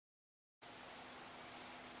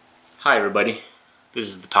Hi everybody, this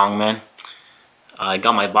is the Tong Man. I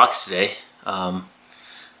got my box today. I'm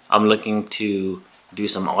looking to do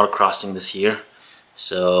some autocrossing this year,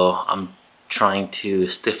 so I'm trying to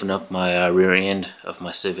stiffen up my rear end of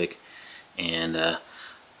my Civic, and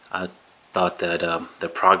I thought that the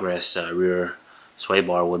Progress rear sway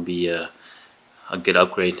bar would be a good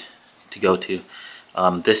upgrade to go to.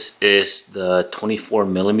 This is the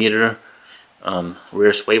 24mm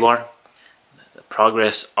rear sway bar.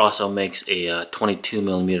 Progress also makes a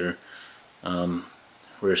 22mm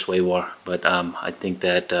rear sway bar, but I think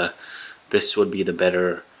that this would be the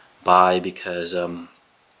better buy because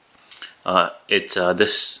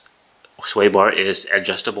this sway bar is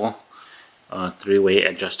adjustable, three-way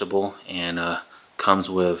adjustable, and comes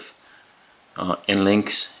with end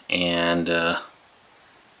links and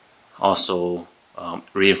also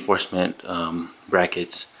reinforcement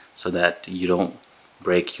brackets so that you don't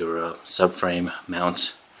break your subframe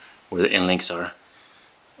mounts where the end links are.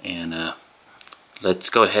 And let's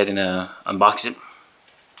go ahead and unbox it.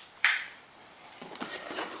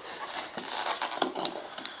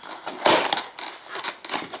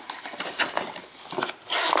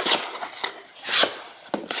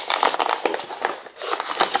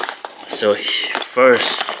 So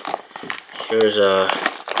first, here's your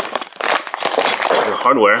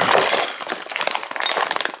hardware.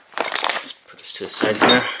 Let's put this to the side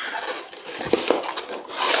here.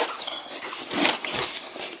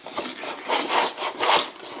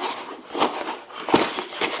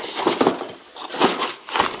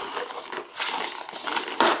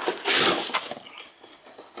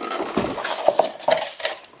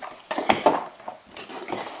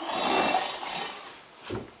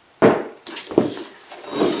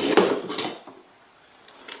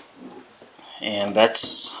 And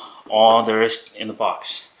that's all there is in the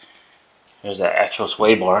box. There's the actual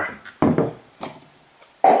sway bar.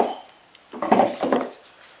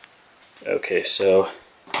 Okay, so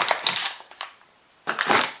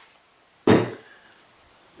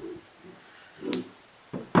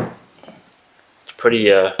it's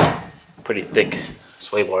pretty thick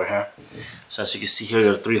sway bar here. So as you can see here,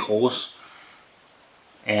 there are 3 holes,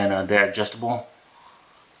 and they're adjustable.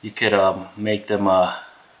 You could make the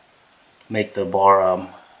bar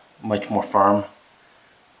much more firm,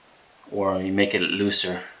 or you make it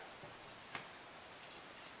looser.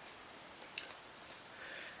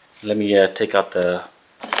 Let me take out the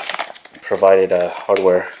provided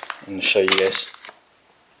hardware and show you guys.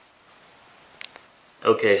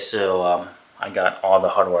 Okay, so I got all the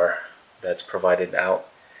hardware that's provided out,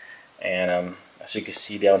 and as you can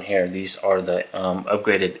see down here, these are the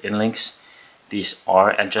upgraded end links. These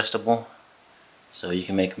are adjustable, so you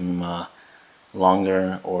can make them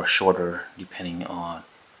longer or shorter depending on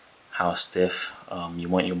how stiff you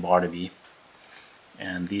want your bar to be.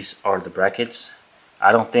 And these are the brackets.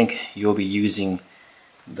 I don't think you'll be using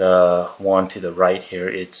the one to the right here.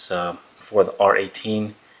 It's for the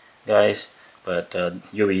R18 guys, but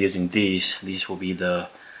you'll be using these. These will be the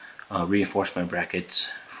reinforcement brackets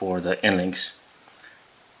for the end links.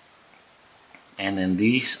 And then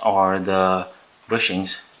these are the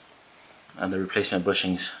bushings, the replacement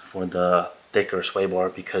bushings for the thicker sway bar,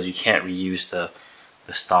 because you can't reuse the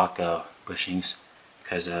stock bushings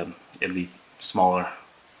because it'll be smaller.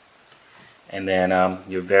 And then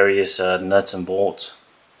your various nuts and bolts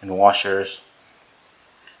and washers,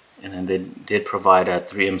 and then they did provide a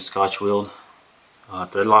 3M Scotch wheel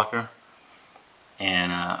thread locker,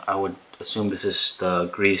 and I would assume this is the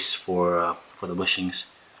grease for the bushings,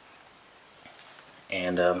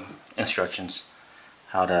 and instructions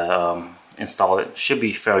how to install it. Should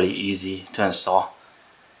be fairly easy to install.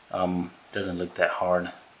 Doesn't look that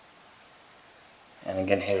hard. And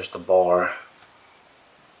again, here's the bar.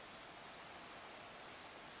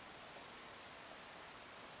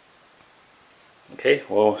 Okay,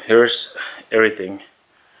 well, here's everything.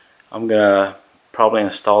 I'm gonna probably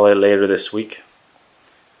install it later this week,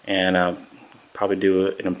 and probably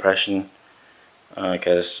do an impression,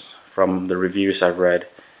 because from the reviews I've read,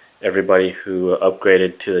 everybody who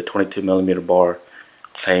upgraded to the 22mm bar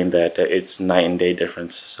claimed that it's night and day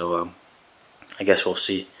difference. So I guess we'll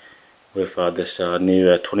see with this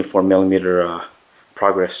new 24mm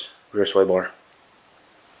Progress rear sway bar.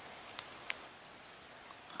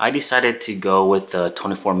 I decided to go with the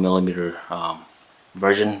 24mm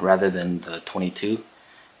version rather than the 22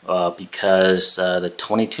 because the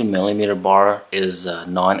 22mm bar is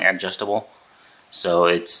non-adjustable, so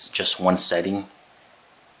it's just one setting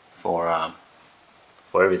for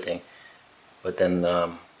everything. But then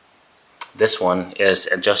this one is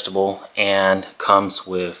adjustable and comes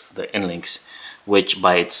with the end links, which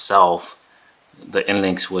by itself the end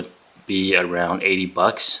links would be around 80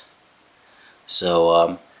 bucks.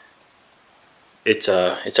 So it's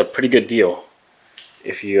a pretty good deal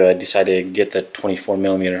if you decide to get the 24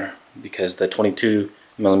 millimeter, because the 22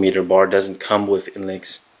 millimeter bar doesn't come with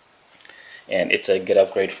inlinks, and it's a good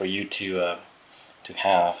upgrade for you to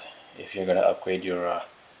have if you're going to upgrade your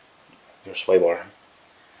sway bar.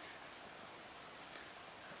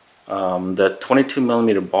 The 22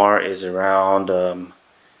 millimeter bar is around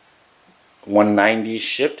 190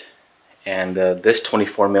 shipped, and this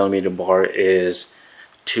 24 millimeter bar is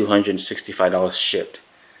 $265 shipped.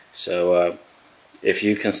 So if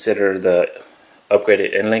you consider the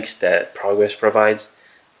upgraded inlinks that Progress provides,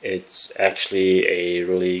 it's actually a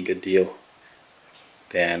really good deal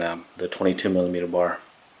than the 22 millimeter bar.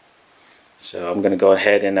 So I'm gonna go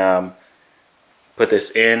ahead and put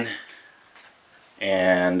this in,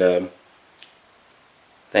 and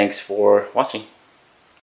thanks for watching.